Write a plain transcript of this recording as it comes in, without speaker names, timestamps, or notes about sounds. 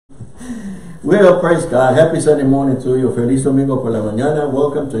Well, praise God. Happy Sunday morning to you. Feliz domingo por la mañana.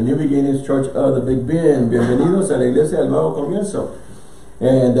 Welcome to New Beginnings Church of the Big Bend. Bienvenidos a la Iglesia del Nuevo Comienzo.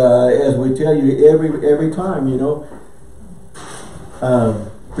 And as we tell you every time, you know,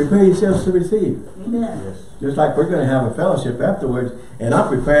 prepare yourselves to receive. Amen. Yes. Just like we're going to have a fellowship afterwards, and I'm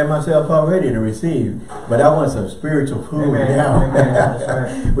preparing myself already to receive. But I want some spiritual food now. That's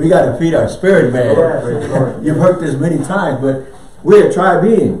right. We got to feed our spirit, man. Yes. You've heard this many times, but we're a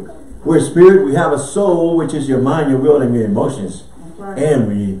tri-being. We're spirit, we have a soul, which is your mind, your will, and your emotions. Right. And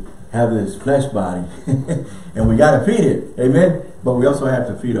we have this flesh body. And we got to feed it. Amen? But we also have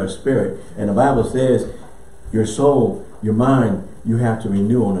to feed our spirit. And the Bible says your soul, your mind, you have to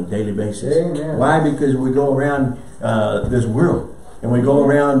renew on a daily basis. Amen. Why? Because we go around this world. And we go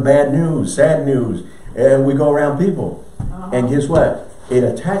around bad news, sad news. And we go around people. And guess what? It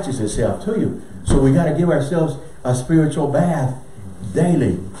attaches itself to you. So we got to give ourselves a spiritual bath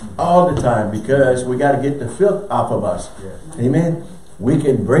daily, all the time, because we got to get the filth off of us. Yes. Amen. We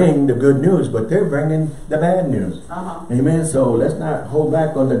can bring the good news, but they're bringing the bad news. Amen. So let's not hold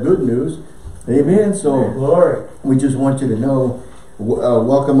back on the good news. Amen. So glory. We just want you to know,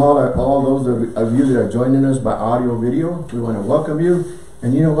 welcome all those of you that are joining us by audio video. We want to welcome you.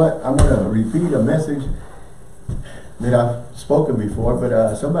 And you know what? I'm going to repeat a message that I've spoken before,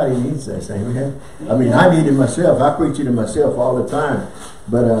 but somebody needs this. Amen. I mean, I need it myself. I preach it to myself all the time.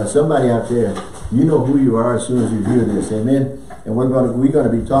 But somebody out there, you know who you are as soon as you hear this. Amen. And we're going to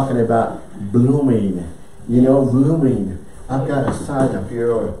be talking about blooming. You know, blooming. I've got a sign up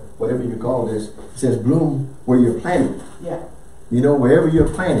here, or whatever you call this. It says bloom where you're planted. Yeah. You know, wherever you're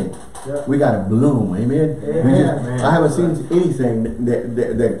planted, we got to bloom. Amen. I haven't seen anything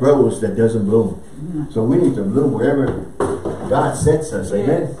that grows that doesn't bloom. So we need to bloom wherever God sets us.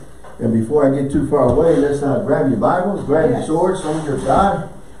 Amen. And before I get too far away, let's grab your Bibles, grab your swords, soldier of God,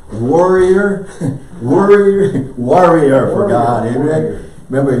 warrior for God. Amen.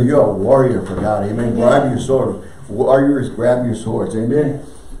 Remember, you're a warrior for God. Amen. Grab your sword. Warriors, grab your swords. Amen.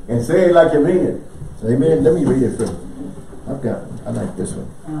 And say it like you mean it. Amen. Let me read it for you. I like this one.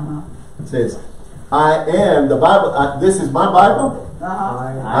 It says, I am the Bible. This is my Bible.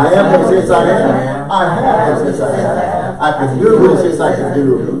 I am what it says I am. I have what it says I have. I can do what it says I can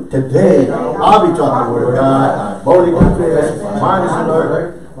do. Today, I'll be talking the word of God. I boldly confess. My mind is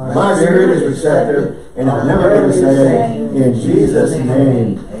alert. My spirit is receptive. And I'll never be the same. In Jesus'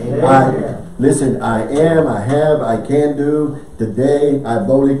 name. Listen, I am, I have, I can do. Today, I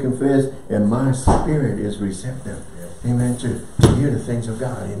boldly confess. And my spirit is receptive. Amen. To hear the things of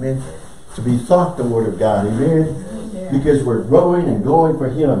God. Amen. To be taught the word of God. Amen. Because we're growing and going for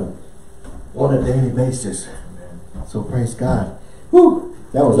Him on a daily basis. So praise God. Whew,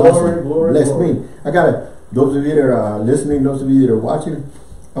 that was awesome. Bless me. I got those of you that are listening, those of you that are watching,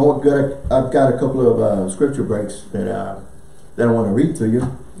 I've got a couple of scripture breaks that I want to read to you.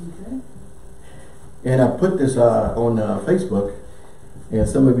 Okay. And I put this on Facebook, and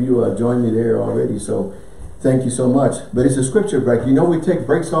some of you joined me there already. So thank you so much. But it's a scripture break. You know, we take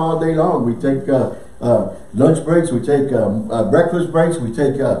breaks all day long. We take lunch breaks. We take breakfast breaks. We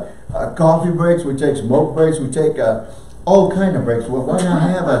take coffee breaks. We take smoke breaks. We take all kind of breaks. Well, why not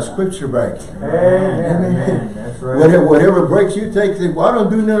have a scripture break? Amen. That's right. Whatever breaks you take, well, I don't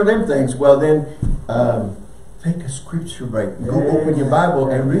do none of them things. Well, then take a scripture break. Go open your Bible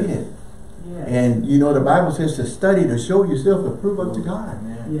and read it. And you know, the Bible says to study to show yourself approved unto God.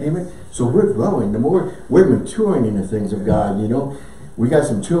 Amen. So we're growing. The more we're maturing in the things of God, you know. We got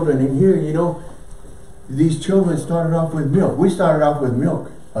some children in here, you know. These children started off with milk. We started off with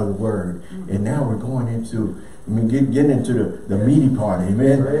milk of the word. And now we're going into, getting into the meaty part.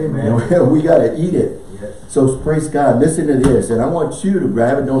 Amen. Amen. We got to eat it. Yes. So praise God. Listen to this. And I want you to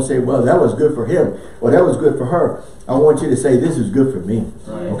grab it. Don't say, well, that was good for him. Or that was good for her. I want you to say, this is good for me.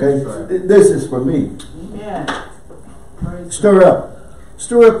 Right. Okay? Right. This is for me. Yeah. Stir up.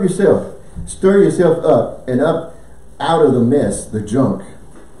 Stir up yourself. Stir yourself up and up out of the mess, the junk.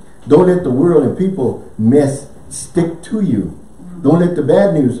 Don't let the world and people mess stick to you. Don't let the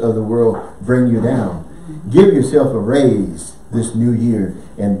bad news of the world bring you down. Give yourself a raise this new year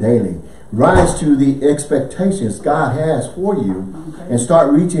and daily. Rise to the expectations God has for you and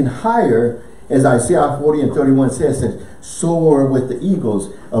start reaching higher, as Isaiah 40 and 31 says, soar with the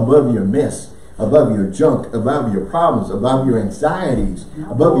eagles above your mess, above your junk, above your problems, above your anxieties,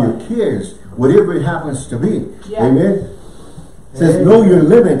 above your cares, whatever it happens to be. Amen. It says, know your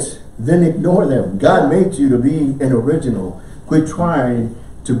limits, then ignore them. God made you to be an original. Quit trying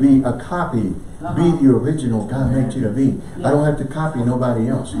to be a copy. Be the original God made you to be. I don't have to copy nobody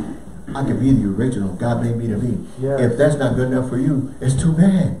else. I can be the original God made me to be. If that's not good enough for you, it's too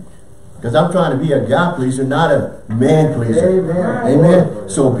bad. Because I'm trying to be a God pleaser, not a man pleaser. Amen. Amen.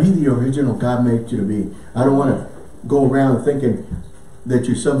 So be the original God made you to be. I don't want to go around thinking that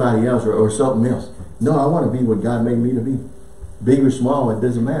you're somebody else or something else. No, I want to be what God made me to be. Big or small, it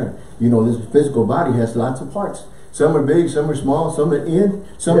doesn't matter. You know, this physical body has lots of parts. Some are big, some are small, some are in,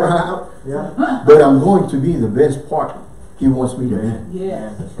 some are out. Yeah. But I'm going to be the best part He wants me to be.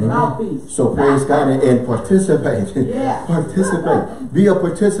 Yes. So praise God and participate. Yeah. Participate. Be a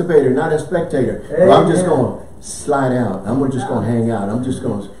participator, not a spectator. Well, I'm just going to slide out. I'm just going to hang out. I'm just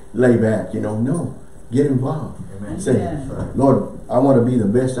going to lay back. You know, no. Get involved. Amen. Say, Lord, I want to be the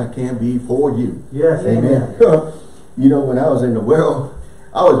best I can be for you. Yes. Amen. You know, when I was in the world,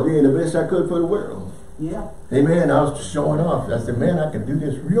 I was being the best I could for the world. Yeah. Amen. I was just showing off. I said, man, I can do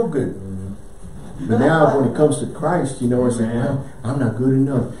this real good. But now when it comes to Christ, you know, it's like, well, I'm not good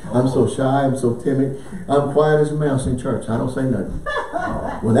enough. I'm so shy. I'm so timid. I'm quiet as a mouse in church. I don't say nothing.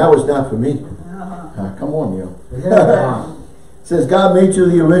 Well, that was not for me. Come on, yo. Yeah. Says God made you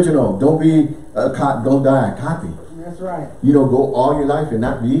the original. Don't be don't die a copy. That's right. You know, go all your life and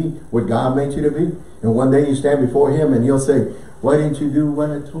not be what God made you to be. And one day you stand before Him and He'll say, why didn't you do what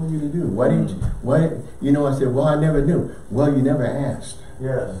I told you to do? Why didn't you? You know, I said, well, I never knew. Well, you never asked.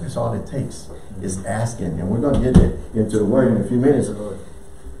 Yes. That's all it takes is asking. And we're going to get into the Word in a few minutes. And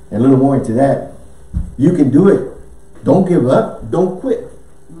a little more into that. You can do it. Don't give up. Don't quit.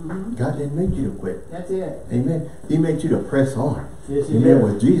 God didn't make you to quit. That's it. Amen. He made you to press on. Yes, He Amen. did.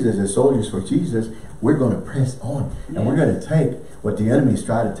 With Jesus, as soldiers for Jesus, we're going to press on. And we're going to take what the enemies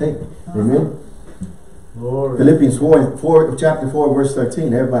try to take. Amen. Glory. Philippians 4, chapter 4, verse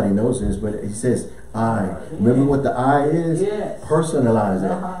 13. Everybody knows this, but he says, I. Remember what the I is? Yes. Personalize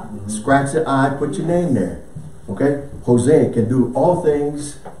it. Scratch the I, put your name there. Okay? Jose can do all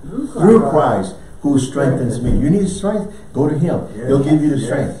things through Christ who strengthens me. You need strength? Go to Him. Yes. He'll give you the Yes.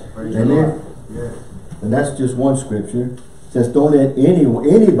 strength. Praise Amen? Yes. And that's just one scripture. It says, don't let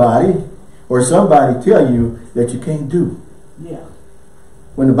anybody or somebody tell you that you can't do. Yeah.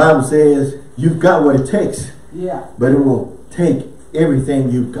 When the Bible says, you've got what it takes. Yeah. But it will take everything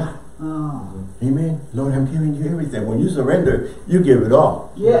you've got. Oh. Amen. Lord, I'm giving you everything. When you surrender, you give it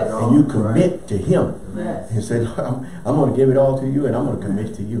all. Yes. And you commit to Him. Yes. And say, Lord, I'm going to give it all to you and I'm going to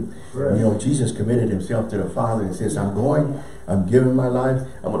commit to you. Right. You know, Jesus committed Himself to the Father and says, I'm going, I'm giving my life,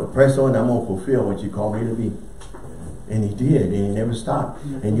 I'm going to press on, I'm going to fulfill what you call me to be. And He did, and He never stopped.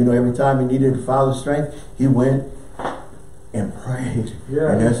 And you know, every time He needed the Father's strength, He went and prayed.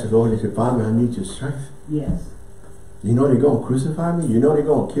 Yeah. And asked the Lord, He said, Father, I need your strength. Yes. You know they're going to crucify me? You know they're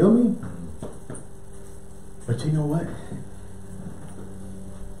going to kill me? But you know what?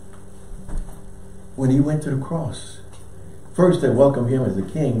 When He went to the cross, first they welcomed Him as the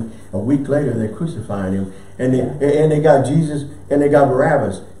king. A week later they crucified Him. And they got Jesus and they got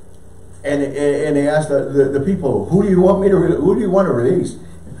Barabbas. And they asked the people, who do you want to release?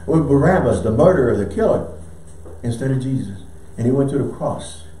 Well, Barabbas, the murderer, the killer, instead of Jesus. And He went to the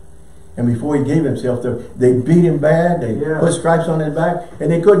cross. And before He gave Himself, they beat Him bad. They put stripes on His back,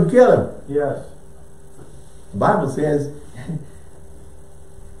 and they couldn't kill Him. Yes. The Bible says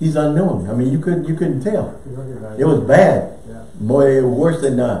He's unknown. I mean, you couldn't tell. It was bad. Yeah. More worse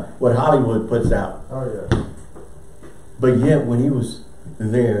than what Hollywood puts out. Oh yeah. But yet, when He was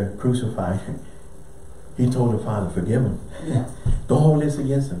there crucified, He told the Father, forgive Him. Yeah. Don't hold this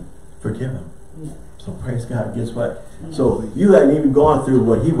against Him. Forgive Him. Yeah. So praise God. Guess what? So you hadn't even gone through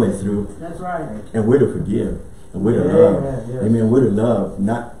what He went through. That's right. And we're to forgive. And we're to love. Amen. We're to love,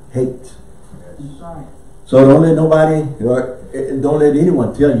 not hate. That's right. So don't let nobody, or don't let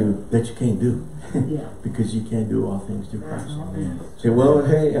anyone tell you that you can't do. Yeah. Because you can't do all things through Christ. Amen. Say, well,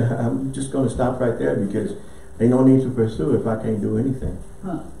 hey, I'm just going to stop right there because there's no need to pursue if I can't do anything.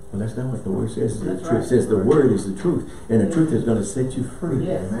 Huh. Well, that's not what the Word says. The That's truth right. says the Word is the truth. And the truth is going to set you free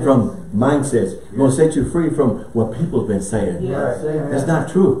Yes. from mindsets. It's going to set you free from what people have been saying. Yes. That's not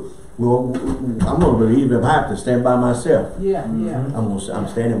true. Well, I'm going to believe if I have to stand by myself. Yeah. Yeah.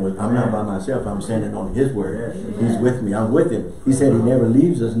 I'm not by myself. I'm standing on His Word. He's with me. I'm with Him. He said He never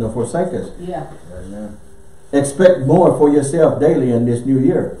leaves us nor forsakes us. Yeah. Amen. Expect more for yourself daily in this new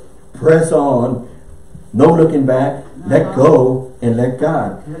year. Press on. No looking back. Let go and let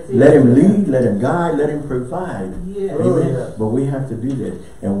God. Let Him lead. Let Him guide. Let Him provide. Yeah. Amen. Yeah. But we have to do that.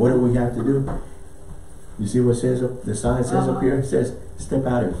 And what do we have to do? You see what says the sign says up here? It says, step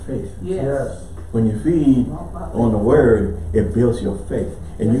out in faith. Yes. Yes. When you feed on the Word, it builds your faith.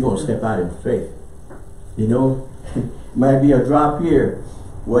 And you're going to step out in faith. You know, it might be a drop here,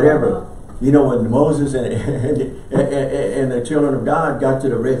 whatever. You know, when Moses and the children of God got to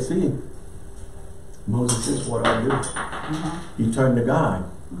the Red Sea, Moses says, what do I do? He turned to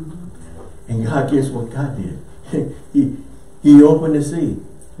God. And God, guess what God did? he opened the sea.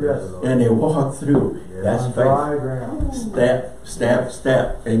 Yes. And they walked through. Yes. That's On faith. dry ground. Step, step,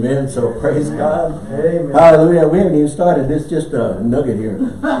 step. Amen. So praise God. Amen. Hallelujah. We haven't even started. This is just a nugget here.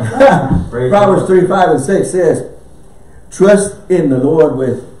 Proverbs 3, 5, and 6 says, trust in the Lord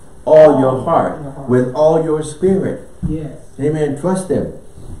with all your heart, with all your spirit. Yes. Amen. Trust Him.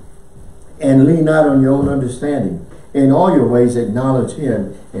 And lean not on your own understanding. In all your ways acknowledge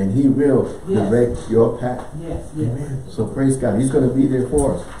Him, and He will direct your path. Yes. Yes. Amen. So praise God. He's going to be there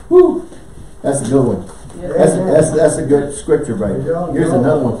for us. Woo! That's a good one. Yes. That's a good scripture right here. Here's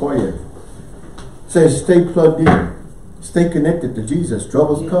another one for you. It says stay plugged in. Stay connected to Jesus.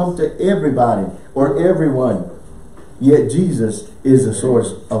 Troubles come to everybody or everyone. Yet Jesus is the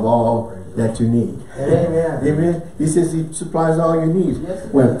source of all that you need. Amen. Amen. He says He supplies all your needs. Yes,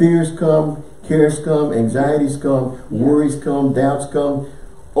 when fears come, cares come, anxieties come, worries come, doubts come,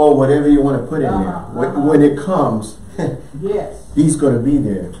 or whatever you want to put in there. When it comes, yes, He's going to be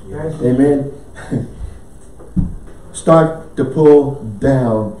there. Yes. Amen. Start to pull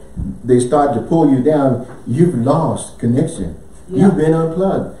down. They start to pull you down. You've lost connection. You've been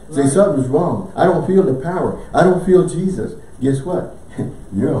unplugged. Say something's wrong. I don't feel the power. I don't feel Jesus. Guess what?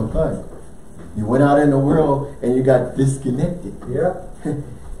 You're unplugged. You went out in the world and you got disconnected. Yep.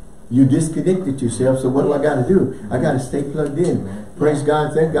 You disconnected yourself. So what do I got to do? I got to stay plugged in. Praise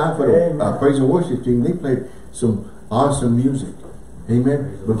God. Thank God for the praise and worship team. They played some awesome music.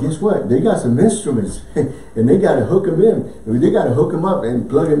 Amen. But guess what? They got some instruments and they got to hook them in. They got to hook them up and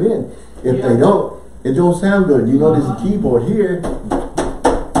plug them in. If they don't, it don't sound good. You know, there's a keyboard here.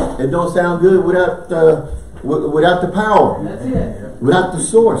 It don't sound good without the power. that's it. Without the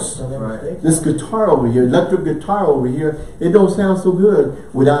source. Right. This guitar over here, electric guitar over here, it don't sound so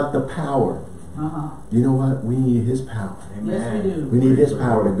good without the power. You know what? We need His power. Yes, we do. We need His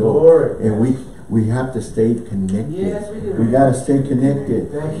power to go. Glory. And we have to stay connected. Yes, we do. We got to stay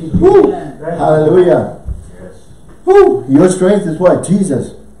connected. Thank you. Woo! Amen. Hallelujah. Yes. Woo! Your strength is what?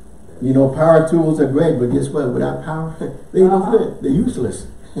 Jesus. You know, power tools are great, but guess what? Without power, they ain't no good. They're useless.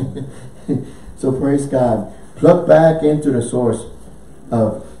 So praise God. Plug back into the source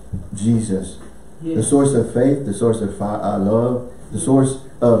of Jesus. The source of faith, the source of love, the source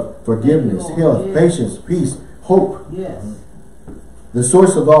of forgiveness, health, patience, peace, hope. Yes. The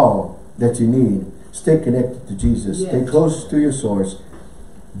source of all that you need. Stay connected to Jesus. Stay close to your source.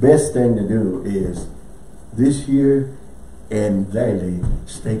 Best thing to do is this year and daily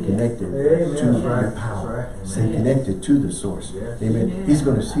stay connected to your power. Stay connected to the source. Amen. He's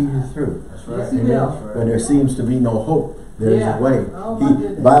going to see you through. That's right. Amen. When there seems to be no hope, there is a way. Oh, my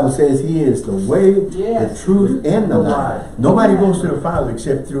goodness. The Bible says He is the way, the truth, and the life. Nobody goes to the Father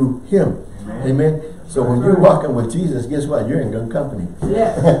except through Him. Amen. So when you're walking with Jesus, guess what? You're in good company.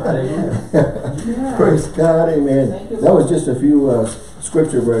 Yes. Praise God. Amen. That was just a few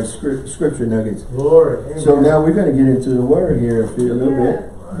scripture words, scripture nuggets. Glory. So now we're going to get into the Word here a little bit.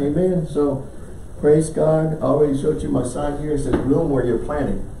 Amen. So praise God. I already showed you my sign here. It says bloom where you're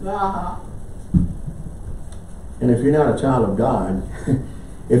planted. And if you're not a child of God,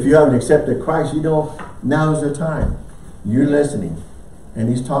 if you haven't accepted Christ, you know, now is the time. You're listening. And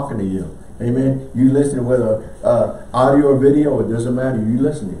He's talking to you. Amen. You listening, whether audio or video, it doesn't matter. You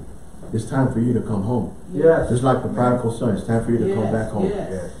listening. It's time for you to come home. Yes. Just like the prodigal son. It's time for you to come back home.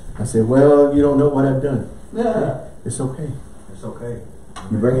 Yes. I said, well, you don't know what I've done. It's okay. It's okay.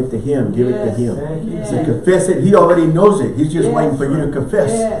 You bring it to Him. Give it to Him. Thank you. Say, confess it. He already knows it. He's just waiting for you to confess.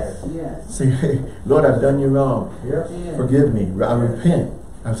 Yes. Say, hey, Lord, I've done you wrong. Yes. Forgive me. I repent.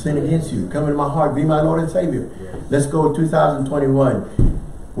 I've sinned against you. Come into my heart. Be my Lord and Savior. Let's go 2021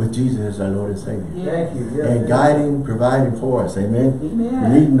 with Jesus as our Lord and Savior. Thank you. Yes. And guiding, providing for us. Amen.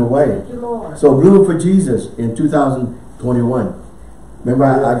 Amen. Leading the way. Thank you, Lord. So bloom for Jesus in 2021. Remember,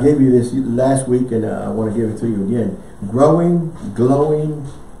 I gave you this last week, and I want to give it to you again. Growing, glowing,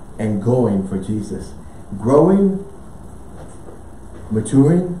 and going for Jesus. Growing,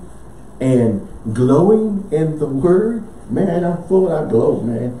 maturing, and glowing in the Word. Man, I'm full of glow,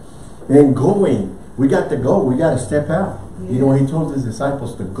 man. And going. We got to go. We got to step out. You know, He told His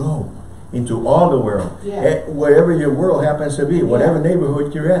disciples to go into all the world. Wherever your world happens to be, whatever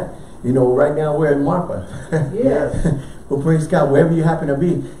neighborhood you're at. You know, right now we're in Marfa. Well, praise God, wherever you happen to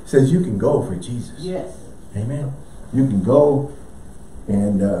be, says you can go for Jesus. Yes. Amen. You can go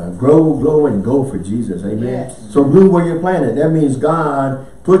and grow, glow, and go for Jesus. Amen. Yes. So bloom where you're planted. That means God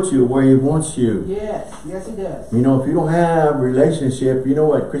puts you where He wants you. Yes. Yes, He does. You know, if you don't have relationship, you know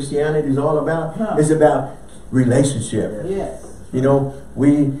what Christianity is all about? It's about relationship. Yes. You know,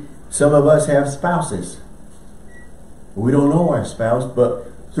 some of us have spouses. We don't know our spouse, but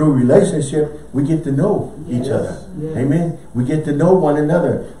Through relationship, we get to know each other. Yes. Amen. We get to know one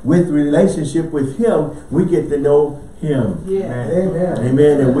another. With relationship with Him, we get to know Him. Yes. Amen.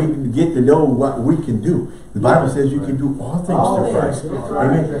 Amen. And we get to know what we can do. The Bible says you can do all things through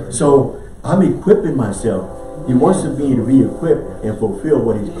Christ. Amen. So I'm equipping myself. He wants me to be equipped and fulfill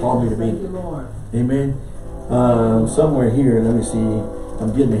what He's called me to be. Thank you, Lord. Amen. Somewhere here, let me see.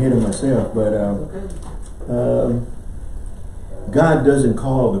 I'm getting ahead of myself, but God doesn't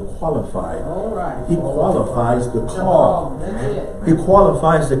call the qualified. All right. He qualifies the call. That's it. He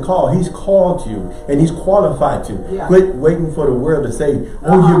qualifies the call. He's called you and He's qualified you. Yeah. Quit waiting for the world to say,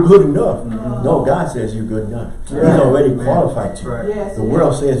 oh, you're good enough. No, God says you're good enough. He's already qualified you. Right. Yes, The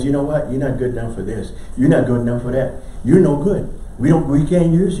world says, you know what? You're not good enough for this. You're not good enough for that. You're no good. We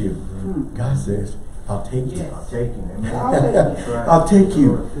can't use you. God says, I'll take you. Yes. I'll take you. Amen. I'll take it. I'll take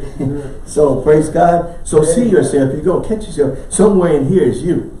you. So praise God. So see yourself. You go catch yourself. Somewhere in here is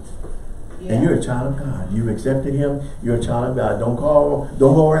you. Yeah. And you're a child of God. You've accepted Him. You're a child of God. Don't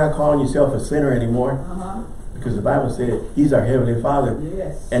go around calling yourself a sinner anymore. Because the Bible said He's our Heavenly Father.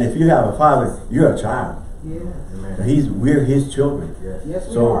 Yes. And if you have a father, you're a child. Yes. Amen. We're His children. Yes. Yes,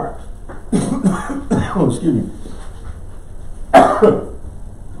 we So- are. Oh, excuse me.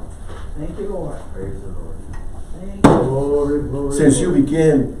 Thank you, Lord. Praise the Lord. Thank you. Glory, glory. Since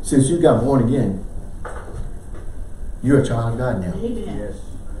you got born again, you're a child of God now. Amen. Yes.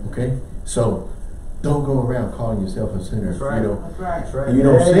 Okay? So don't go around calling yourself a sinner. That's right. You know, That's right. That's right. and you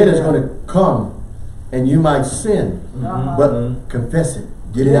know, sin is Amen. going to come and you might sin, but confess it.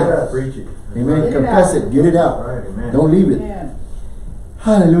 Get it out. Preach it. Amen. Get it Confess out. it. Get it out. Right. Amen. Don't leave it. Amen.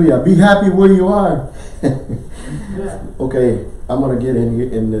 Hallelujah. Be happy where you are. Yeah. Okay, I'm going to get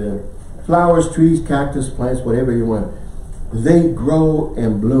in the flowers, trees, cactus, plants, whatever you want. They grow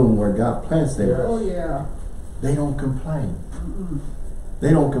and bloom where God plants them. Oh, yeah. They don't complain.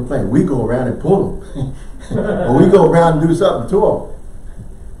 They don't complain. We go around and pull them. Or we go around and do something to them.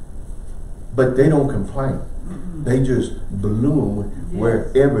 But they don't complain. They just bloom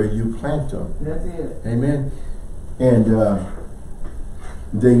wherever you plant them. That's it. Amen. And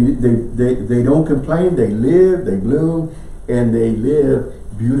they don't complain. They live, they bloom, and they live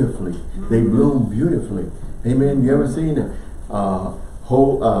beautifully. They bloom beautifully. Amen. You ever seen a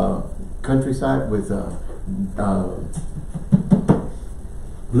whole countryside with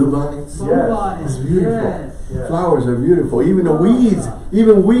bluebonnets? Yes. It's beautiful. Yes. Yes. Flowers are beautiful. Even the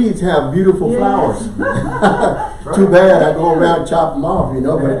weeds, have beautiful Yes. flowers. Too bad I go around and chop them off, you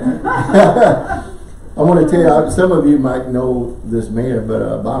know. But I want to tell you, some of you might know this man,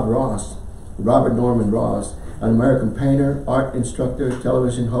 but Bob Ross, Robert Norman Ross, an American painter, art instructor,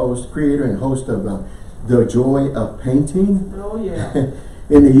 television host, creator and host of The Joy of Painting. Oh, yeah.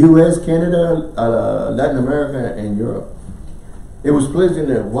 In the U.S., Canada, Latin America, and Europe. It was pleasant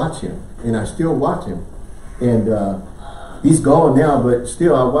to watch him, and I still watch him. And he's gone now, but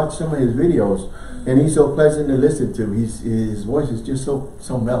still I watch some of his videos, and he's so pleasant to listen to. His voice is just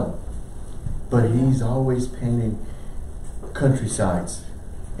so mellow. But he's always painting countrysides,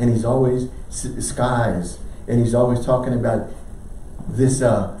 and he's always skies, and he's always talking about this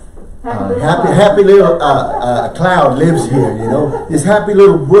happy little cloud lives here, you know. This happy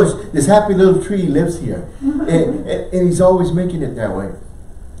little bush, this happy little tree lives here. And he's always making it that way.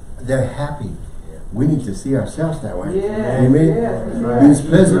 They're happy. We need to see ourselves that way. Yes, Amen. yes, yes. He's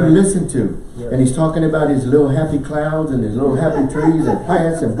pleasant to listen to. And he's talking about his little happy clouds and his little happy trees and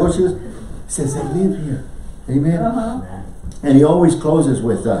plants and bushes. He says they live here. Amen. And he always closes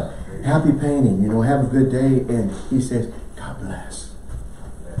with happy painting, you know, have a good day. And he says, God bless.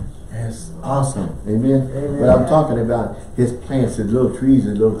 That's awesome. Amen. But I'm talking about his plants, his little trees,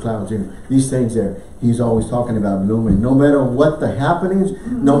 his little clouds, and these things there. He's always talking about blooming. No matter what the happenings,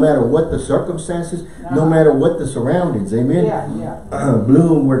 no matter what the circumstances, no matter what the surroundings. Amen.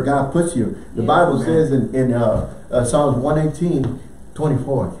 Bloom where God puts you. The Bible says in Psalms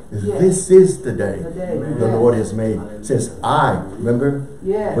 118:24, this is the day the Lord has made. It says, remember?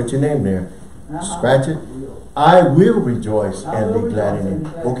 Put your name there. Scratch it. I will rejoice and be glad in it.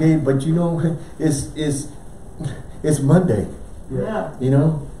 Okay, but you know, it's Monday. You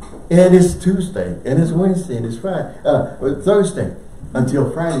know, and it's Tuesday, and it's Wednesday, and it's Friday, Thursday.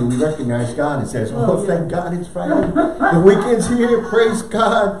 Until Friday, we recognize God and says, "Oh, thank God, it's Friday. The weekend's here. Praise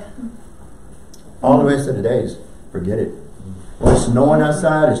God." All the rest of the days, forget it. Well, it's snowing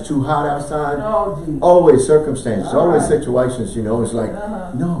outside. It's too hot outside. Always circumstances, always situations. You know, it's like,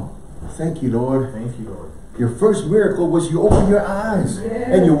 no, thank you, Lord. Thank you, Lord. Your first miracle was you opened your eyes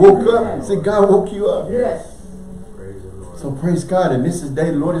and you woke up and said, God woke you up. Yes. Praise the Lord. So praise God. And this is the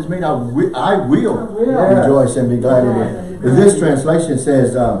day the Lord has made. I will rejoice and be glad in it. This translation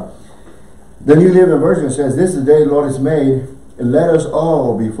says, the New Living Version says, this is the day the Lord has made, and let us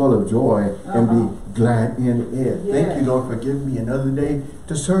all be full of joy and be glad in it. Yes. Thank you, Lord, for giving me another day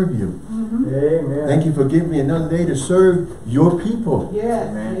to serve you. Amen. Thank you for giving me another day to serve your people. Yes,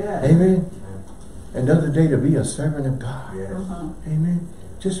 Amen. yes. Amen. Another day to be a servant of God. Yes. Amen.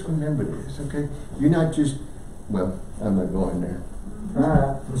 Just remember this, okay? You're not just, well, I'm not going there.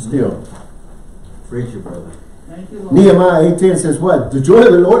 Still. Preach your brother. Thank you, Lord. Nehemiah 8:10 says what? The joy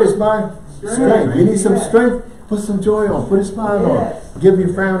of the Lord is my Strength. strength. You need some Yes. strength? Put some joy on. Put a smile Yes. on. Give your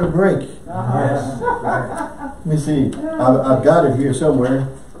frown a break. Yes. Right. Let me see. I've got it here somewhere.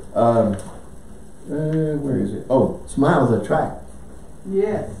 Where is it? Oh, smiles attract.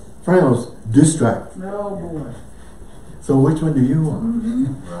 Yes. Frowns distract. Oh, boy. So which one do you want?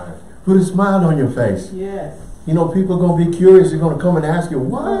 Right. Put a smile on your face. Yes. You know, people are going to be curious. They're going to come and ask you,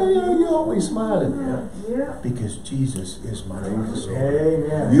 why are you always smiling? Yeah. Because Jesus is my Lord.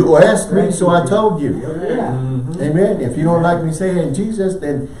 Amen. You asked me, so I told you. Yeah. Amen. If you don't like me saying Jesus,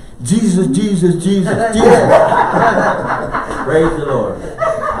 then Jesus, Jesus, Jesus, Jesus. Praise the Lord.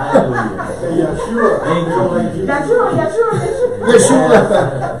 Hallelujah. Yeshua. Thank you.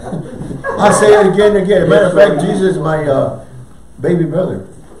 Yeshua. I say it again and again. As a matter of fact, Jesus is my baby brother.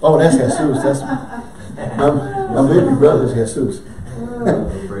 Oh, that's Jesus. That's my baby brother is Jesus.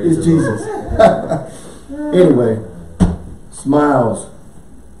 Praise It's the Jesus. Anyway, smiles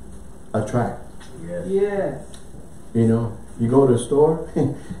attract. Yes. Yes. You know, you go to a store,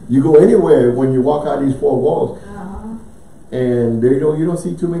 you go anywhere when you walk out these four walls, and there you don't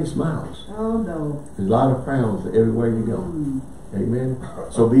see too many smiles. Oh, no. There's a lot of frowns everywhere you go. Amen.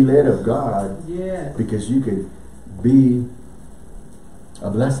 So be led of God, Yes. because you can be a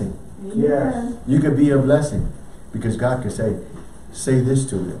blessing. Yes. You could be a blessing because God could say this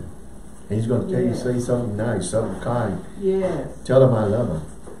to them. And He's going to tell you, say something nice, something kind. Yes. Tell them I love them.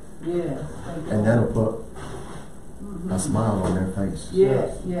 Yes. And that'll put a smile on their face.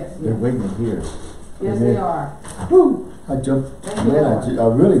 Yes. Yes. They're Yes. waiting to hear. Yes, Amen. they are. Woo! I jumped. Thank you, Man, Lord.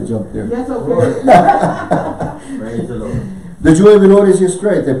 I really jumped there. That's okay. Praise the Lord. The joy of the Lord is your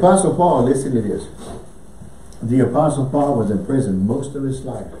strength. The Apostle Paul, listen to this. The Apostle Paul was in prison most of his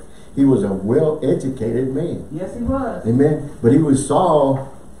life. He was a well-educated man. Yes, he was. Amen. But he was Saul,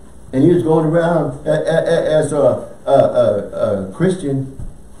 and he was going around as a Christian,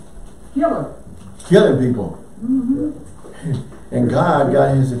 Killer. killing people. And God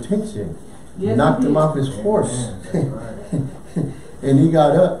got his attention. Yes, knocked he him did. off his horse. Right. And he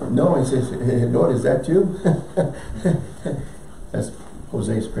got up. No, he says, Lord, is that you? That's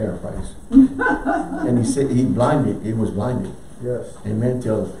Jose's paraphrase. And he said he was blinded. Yes. Amen.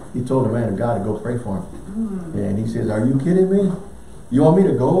 Till he told the man of God to go pray for him. And he says, are you kidding me? You want me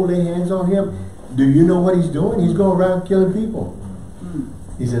to go lay hands on him? Do you know what he's doing? He's going around killing people.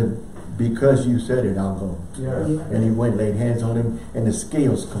 He said, because you said it, I'll go. Yes. And he went, laid hands on him, and the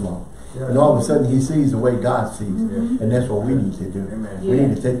scales come off. Yes. And all of a sudden he sees the way God sees. Yes. And that's what we need to do. Amen. We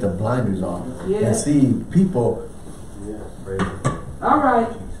need to take the blinders off and Yes. see people. Yes. Praise the Lord. All right.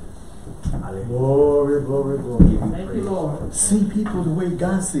 Hallelujah. Glory, glory, glory. Thank you, Lord. See people the way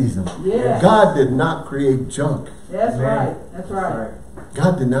God sees them. Yes. God did not create junk. That's Amen. right. That's right.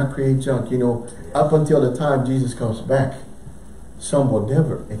 God did not create junk. You know, up until the time Jesus comes back, some will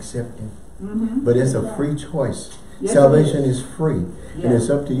never accept him. But it's a free choice. Yes, Salvation it is free. Yes. And it's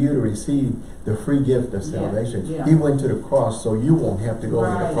up to you to receive the free gift of salvation. Yeah. He went to the cross so you won't have to go to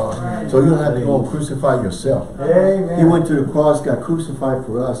the Right, cross. right. So you don't have to go and crucify yourself. Amen. He went to the cross, got crucified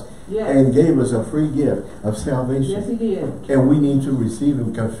for us, Yes. and gave us a free gift of salvation. Yes, he did. And we need to receive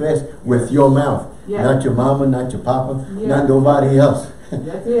and confess with your mouth. Yeah. Not your mama, not your papa, Yeah. not nobody else.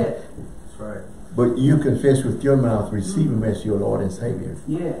 That's it. That's right. But you confess with your mouth, receive him as your Lord and Savior.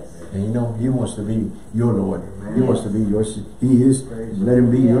 Yes. And you know, he wants to be your Lord. Amen. He wants to be your, he is, let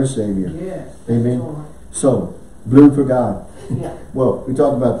him be Yeah. your Savior. Yes. Amen. Lord. So, bloom for God. Yeah. Well, we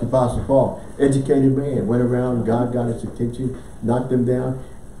talked about the Apostle Paul. Educated man, went around, God got his attention, knocked him down.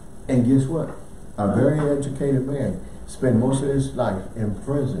 And guess what? A very educated man spent most of his life in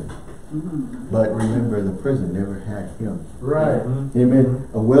prison. But remember, the prison never had him. Right. Amen.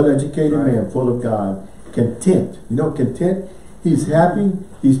 A well-educated man, full of God, content. You know, content. He's happy,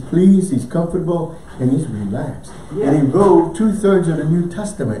 he's pleased, he's comfortable, and he's relaxed. Yeah. And he wrote 2/3 of the New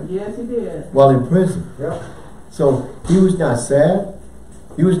Testament Yes, he did. while in prison. Yep. So he was not sad.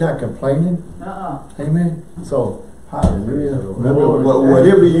 He was not complaining. Amen. So, hallelujah. Remember,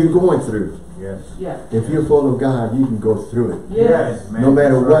 whatever you're going through, Yes. Yeah. if you're full of God, you can go through it. Yes. man. No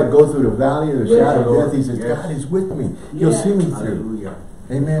matter That's what, right. go through the valley of the Yes. shadow of death. He says, Yes. God is with me. He'll Yes. see me through. Hallelujah.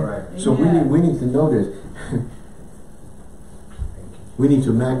 Amen. Right. So Amen. we need to know this. We need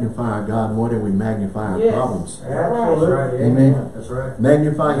to magnify our God more than we magnify our problems. Absolutely. Amen. That's right.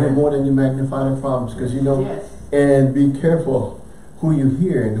 Magnify Him more than you magnify the problems, because you know. Yes. And be careful who you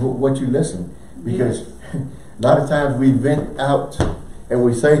hear and what you listen, because a lot of times we vent out and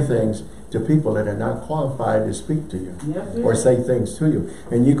we say things to people that are not qualified to speak to you or say things to you,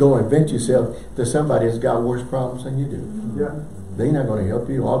 and you go and vent yourself to somebody that's got worse problems than you do. Yeah. They're not going to help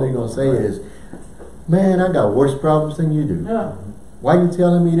you. All they're going to say is, man, I got worse problems than you do. Yeah. Why are you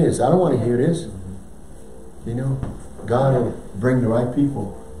telling me this? I don't want to hear this. You know, God will bring the right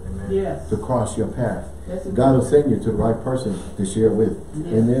people Yes. to cross your path. That's a God will send you to the right person to share with.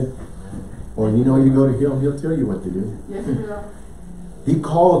 Amen. Or you know, you go to Him, He'll tell you what to do. Yes, sir. He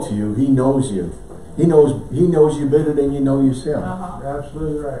called to you. He knows you. He knows you better than you know yourself.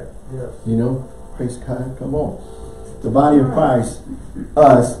 Absolutely right. Yes. You know, praise God. Come on. The body of Christ,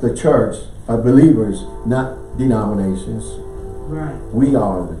 us, the church, are believers, not denominations. Right. We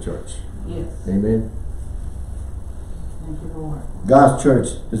are the church. Yes. Amen. Thank you, Lord. God's church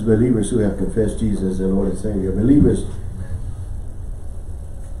is believers who have confessed Jesus as their Lord and Savior. Believers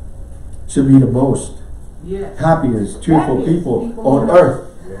should be the most happiest, cheerful people on earth.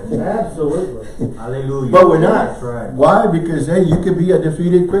 Yes. Absolutely. Hallelujah. But we're not. That's right. Why? Because, hey, you could be a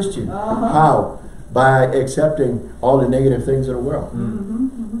defeated Christian. How? By accepting all the negative things of the world.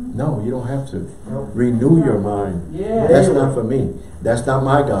 No, you don't have to. Renew your mind. That's not for me. That's not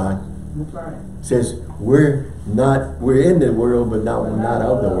my God. That's right. Says we're in the world, but we're not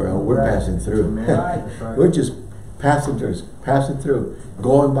of the world. We're passing through. Right. We're just passengers, passing through,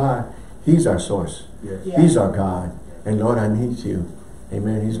 going by. He's our source. Yes. He's our God. And Lord, I need you.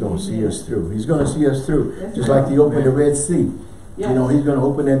 Amen. He's going to see us through. He's going to see us through. That's Just like He opened the Red Sea. Yes. You know, He's going to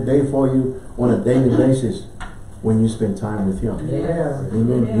open that day for you on a daily basis when you spend time with Him.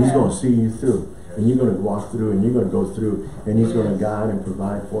 Amen. He's going to see you through. And you're going to walk through, and you're going to go through, and He's going to guide and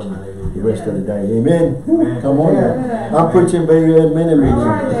provide for you the rest of the day. Amen. Come on now. I'm preaching, baby. Amen.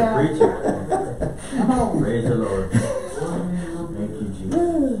 Preach it. Praise the Lord. Thank you,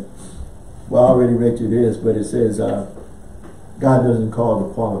 Jesus. Well, I already read you this, but it says, God doesn't call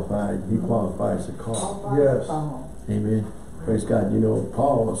the qualified. He qualifies the call. Yes. Amen. Praise God. You know,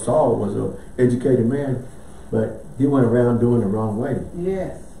 Saul was an educated man, but he went around doing the wrong way.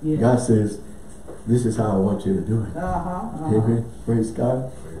 Yes. God says, this is how I want you to do it. Amen. Praise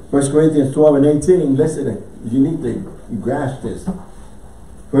God. 1 Corinthians 12 and 18. Listen, you need to grasp this.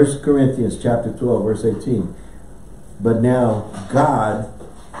 1 Corinthians chapter 12, verse 18. But now God,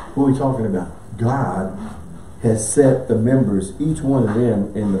 who are we talking about? God has set the members, each one of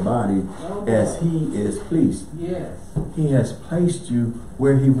them in the body, as He is pleased. Yes. He has placed you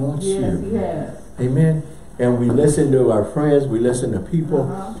where He wants you. Yes, He has. Amen. And we listen to our friends, we listen to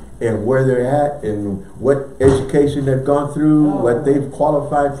people, and where they're at, and what education they've gone through, what they've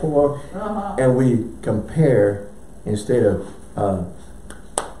qualified for, and we compare instead of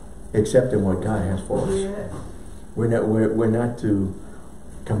accepting what God has for us. Yes. We're not to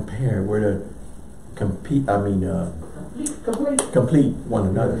compare. We're to compete. Complete one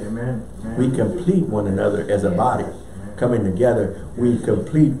another. Amen. We complete one another as a body. Coming together, we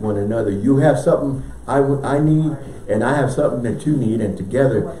complete one another. You have something I need, and I have something that you need, and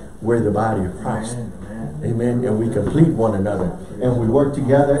together we're the body of Christ. Amen. And we complete one another, and we work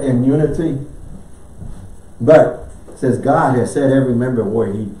together in unity. But it says God has set every member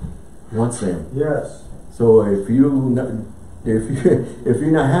where He wants them. Yes. So if you're not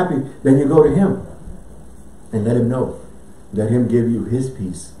happy, then you go to Him and let Him know. Let Him give you His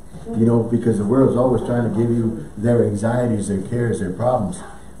peace. You know, because the world's always trying to give you their anxieties, their cares, their problems.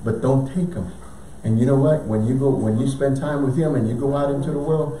 But don't take them. And you know what? When you spend time with Him and you go out into the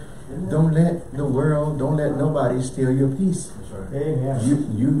world, don't let the world, don't let nobody steal your peace. Amen.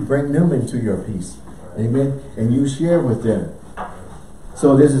 You bring them into your peace. Amen. And you share with them.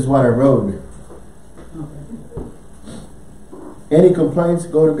 So this is what I wrote. Any complaints,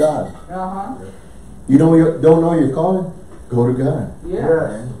 go to God. You don't know your calling? Go to God.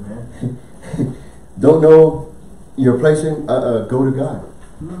 Yes. Don't know your placing? Go to God.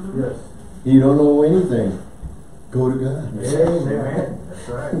 Yes. You don't know anything? Go to God. Amen. That's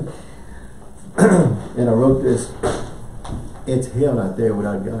right. And I wrote this. It's hell out there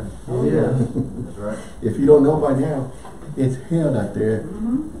without God. Yeah. That's right. If you don't know by now, it's hell out there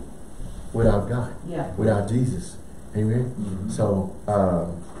without God. Without Jesus. Amen. So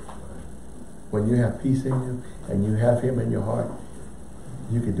when you have peace in you and you have Him in your heart,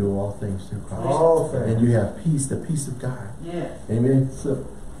 you can do all things through Christ. All things. And you have peace, the peace of God. Yes. Amen. So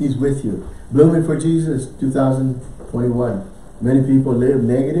He's with you. Blooming for Jesus 2021. Many people live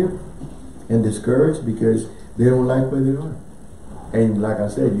negative and discouraged because they don't like where they are. And like I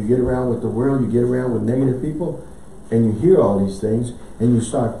said, you get around with the world, you get around with negative people, and you hear all these things, and you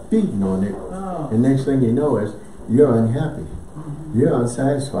start feeding on it. Oh. And next thing you know is, you're unhappy. You're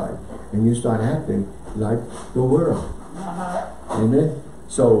unsatisfied. And you start acting like the world. Amen?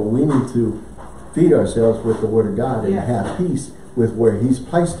 So we need to feed ourselves with the Word of God and have peace with where He's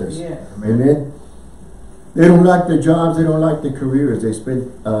placed us. Yes. Amen? They don't like their jobs. They don't like their careers. They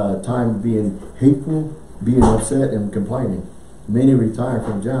spend time being hateful, being upset, and complaining. Many retire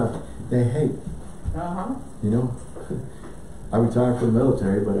from jobs they hate. You know? I retired from the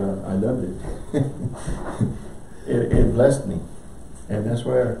military, but I loved it. It blessed me. And that's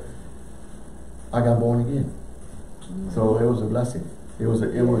where I got born again. So it was a blessing. It was a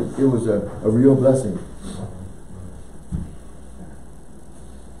real blessing.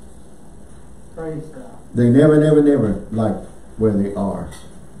 Praise God. They never like where they are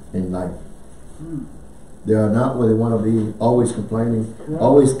in life. They are not where they want to be, always complaining,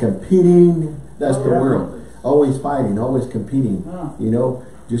 always competing. That's the world. Always fighting, always competing. You know,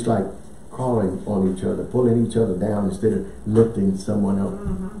 just like crawling on each other, pulling each other down instead of lifting someone up.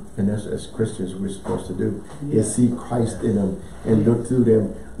 And that's, as Christians, we're supposed to do, is see Christ in them and look through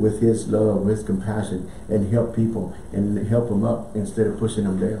them with His love, with His compassion, and help people and help them up instead of pushing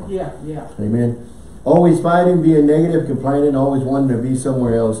them down. Amen. Always fighting, being negative, complaining, always wanting to be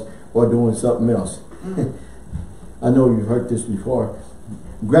somewhere else or doing something else. I know you've heard this before.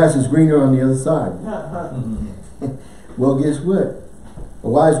 Grass is greener on the other side. Well, guess what? A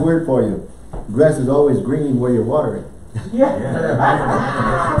wise word for you. Grass is always green where you water it.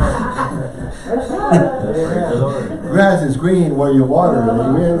 Grass is green where you water it.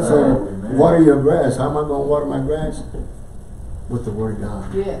 Amen. So water your grass. How am I going to water my grass? With the Word of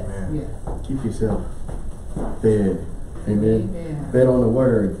God. Keep yourself fed. Amen. Fed on the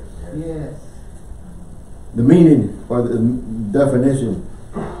Word. The meaning or the definition,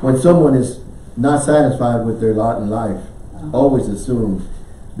 when someone is not satisfied with their lot in life, always assume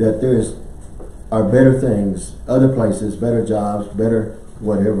that there's are better things, other places, better jobs, better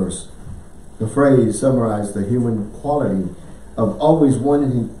whatevers. The phrase summarizes the human quality of always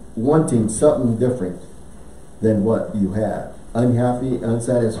wanting something different than what you have. Unhappy,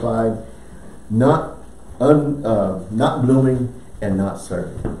 unsatisfied, not blooming, and not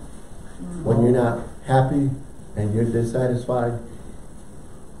serving. When you're not happy and you're dissatisfied,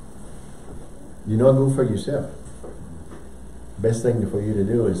 you're not good for yourself. Best thing for you to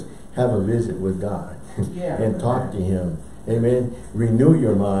do is have a visit with God and talk to Him. Amen. Renew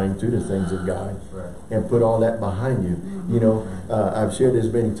your mind to the things of God and put all that behind you. You know, I've shared this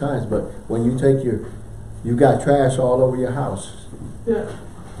many times, but when you take you got trash all over your house,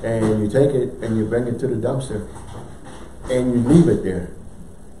 and you take it and you bring it to the dumpster and you leave it there.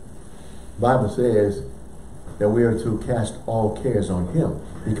 The Bible says that we are to cast all cares on Him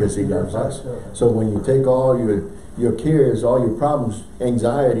because He loves us. So when you take all your cares, all your problems,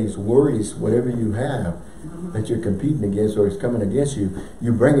 anxieties, worries, whatever you have that you're competing against or is coming against you,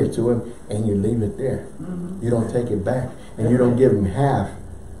 you bring it to Him and you leave it there. You don't take it back and you don't give Him half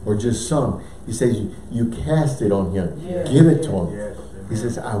or just some. He says you cast it on Him. Give it to Him. He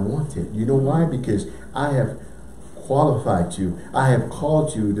says, I want it. You know why? Because I have qualified you. I have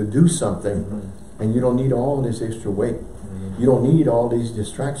called you to do something, and you don't need all this extra weight. You don't need all these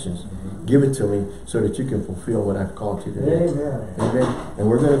distractions. Give it to me so that you can fulfill what I've called you to do. Amen. And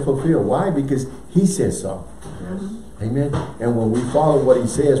we're going to fulfill. Why? Because He says so. Amen. And when we follow what He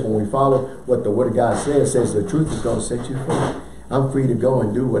says, when we follow what the Word of God says the truth is going to set you free. I'm free to go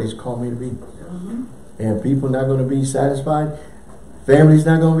and do what He's called me to be. And people are not going to be satisfied. Family's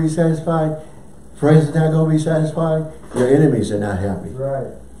not going to be satisfied. Friends are not going to be satisfied. Your enemies are not happy.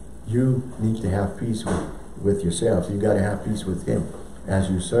 You need to have peace with yourself. You got to have peace with Him as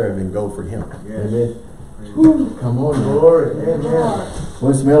you serve and go for Him. Amen. Come on, glory. Well,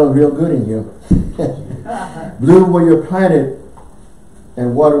 it's smelling real good in here. Bloom where you're planted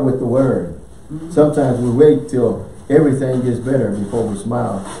and water with the Word. Sometimes we wait till everything gets better before we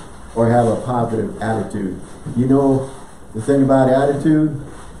smile or have a positive attitude. You know, the thing about attitude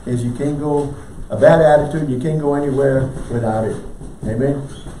is you can't go, a bad attitude, you can't go anywhere without it. Amen.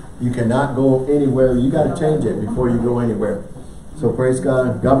 You cannot go anywhere. You got to change it before you go anywhere. So praise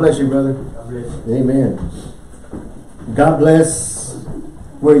God. God bless you, brother. Amen. God bless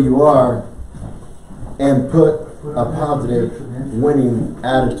where you are and put a positive winning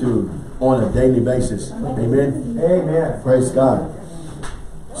attitude on a daily basis. Amen. Amen. Praise God.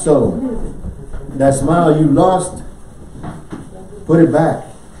 So that smile you lost, put it back.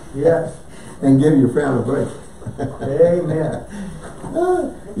 Yes. And give your friend a break. Amen.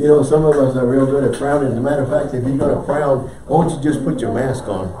 You know, some of us are real good at frowning. As a matter of fact, if you're going to frown, why don't you just put your mask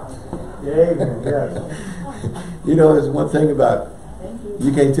on? Amen. Yes. You know, there's one thing about,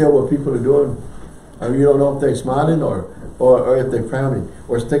 you can't tell what people are doing. Or you don't know if they're smiling or if they're frowning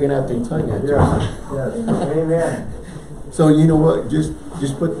or sticking out their tongue at you. Yes. Yes. Amen. So you know what? Just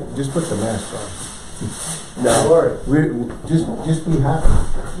put the mask on. Now, Lord. just be happy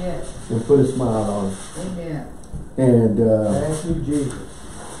Yes. and put a smile on. Amen. And Thank you, Jesus.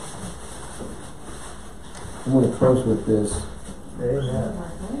 I'm going to close with this. Amen.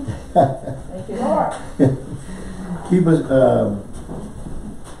 Thank you, Lord. Keep us,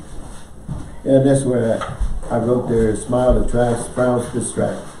 and that's where I wrote there, smile attracts, frowns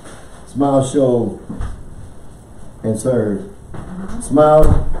distract. Smile show and serve.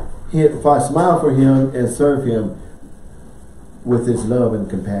 Smile, if I smile for him and serve him with his love and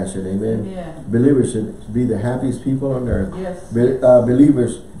compassion, amen. Yeah. Believers should be the happiest people on earth. Yes.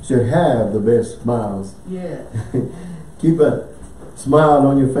 Believers should have the best smiles. Yeah. Keep a smile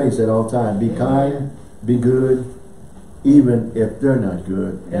on your face at all times. Be kind, be good, even if they're not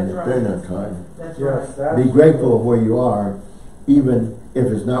good and if they're not kind. That's Yes. right. Be grateful of where you are, even if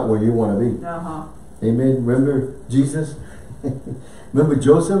it's not where you want to be. Uh-huh. Amen. Remember Jesus? Remember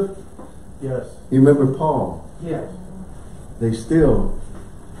Joseph? Yes. You remember Paul? Yes. They still,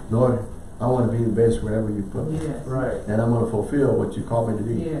 Lord, I want to be the best wherever you put me. Yes. Right. And I'm going to fulfill what you call me to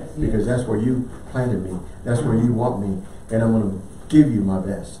do. Yes, Because that's where you planted me. That's where you want me. And I'm going to give you my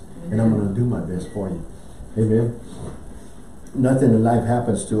best. And I'm going to do my best for you. Amen. Nothing in life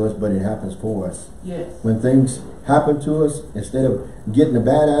happens to us, but it happens for us. Yes. When things happen to us, instead of getting a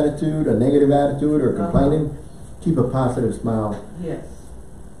bad attitude, a negative attitude, or complaining, keep a positive smile Yes.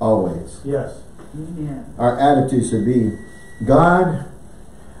 always. Yes. Amen. Our attitude should be, God,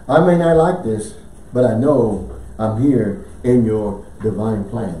 I may not like this, but I know I'm here in your divine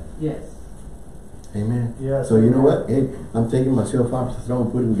plan. Yes. Amen. Yes. So you know what? Hey, I'm taking myself off the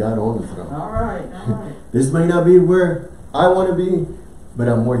throne, putting God on the throne. All right. All right. This may not be where I want to be, but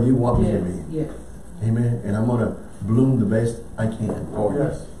I'm where you want me to Yes. be. Yes. Amen. And I'm going to bloom the best I can for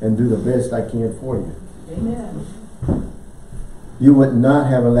Yes. you. And do the best I can for you. Amen. You would not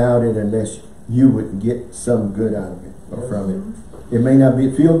have allowed it unless you would get some good out of it or from it. It may not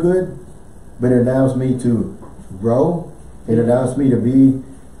feel good, but it allows me to grow. It allows me to be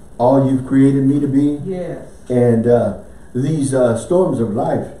all you've created me to be. Yes. And these storms of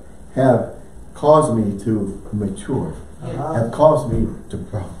life have caused me to mature, Yes. have caused me to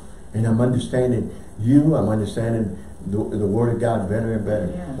grow. And I'm understanding you, I'm understanding the Word of God better and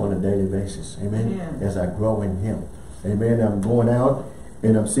better on a daily basis. Amen. As I grow in Him. Amen. I'm going out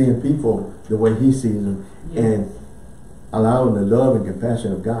and I'm seeing people the way He sees them and allowing the love and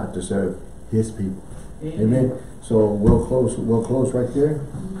compassion of God to serve His people. Amen. So we'll close right there.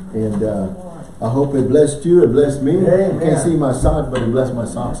 And I hope it blessed you. It blessed me. Amen. You can't see my socks, but it blessed my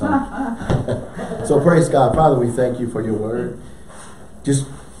socks on. So praise God. Father, we thank you for your word. Just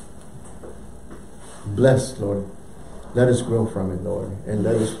bless, Lord. Let us grow from it, Lord. And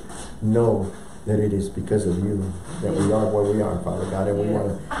let us know that it is because of you that we are where we are, Father God. And we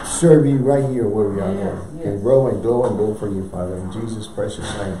want to serve you right here where we are, Lord. And grow and glow and go for you, Father. In Jesus'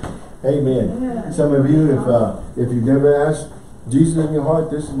 precious name. Amen. Some of you, if you've never asked Jesus in your heart,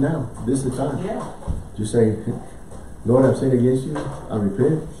 this is now. This is the time. Just say, Lord, I've sinned against you. I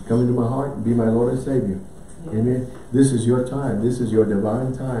repent. Come into my heart. Be my Lord and Savior. Amen. This is your time. This is your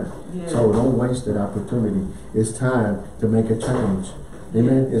divine time. So don't waste that opportunity. It's time to make a change.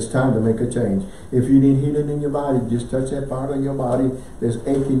 Amen. It's time to make a change. If you need healing in your body, just touch that part of your body that's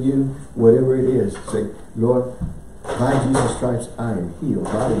aching you, whatever it is. Say, Lord, by Jesus' stripes I am healed.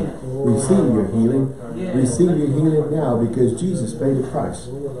 Body, receive your healing. Receive your healing now because Jesus paid the price.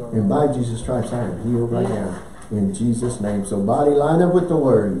 And by Jesus' stripes I am healed right now. In Jesus' name. So body, line up with the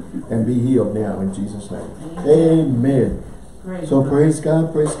word and be healed now in Jesus' name. Amen. So praise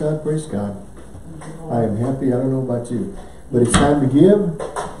God, praise God, praise God. I am happy. I don't know about you. But it's time to give.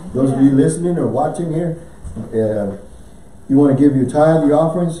 Those of you listening or watching here, you want to give your tithe, your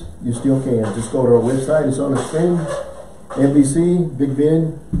offerings, you still can. Just go to our website. It's on the screen.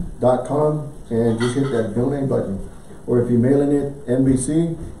 NBCBigBend.com and just hit that donate button. Or if you're mailing it,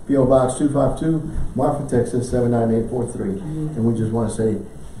 NBC, P.O. Box 252, Marfa, Texas 79843. And we just want to say,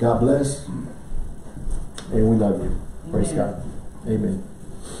 God bless, and we love you. Praise God. Amen.